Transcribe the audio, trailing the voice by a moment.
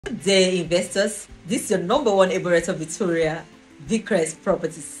Good day, investors. This is your number one operator, Victoria, Vicrest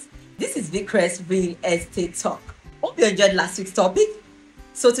Properties. This is Vicrest Real Estate Talk. Hope you enjoyed last week's topic.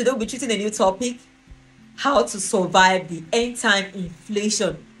 So today we'll be treating a new topic: how to survive the end-time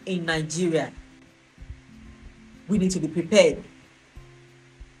inflation in Nigeria. We need to be prepared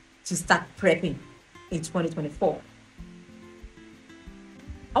to start prepping in 2024.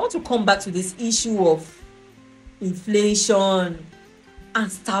 I want to come back to this issue of inflation and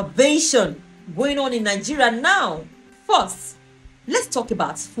starvation going on in Nigeria now. First, let's talk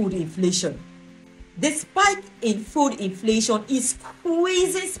about food inflation. The spike in food inflation is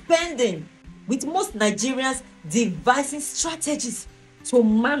squeezing spending, with most Nigerians devising strategies to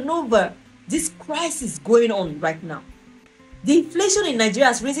maneuver this crisis going on right now. The inflation in Nigeria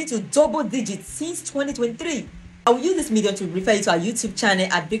has risen to double digits since 2023. I will use this medium to refer you to our YouTube channel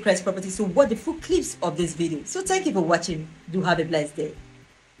at Vicrest Properties to watch the full clips of this video. So thank you for watching. Do have a blessed day.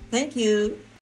 Thank you.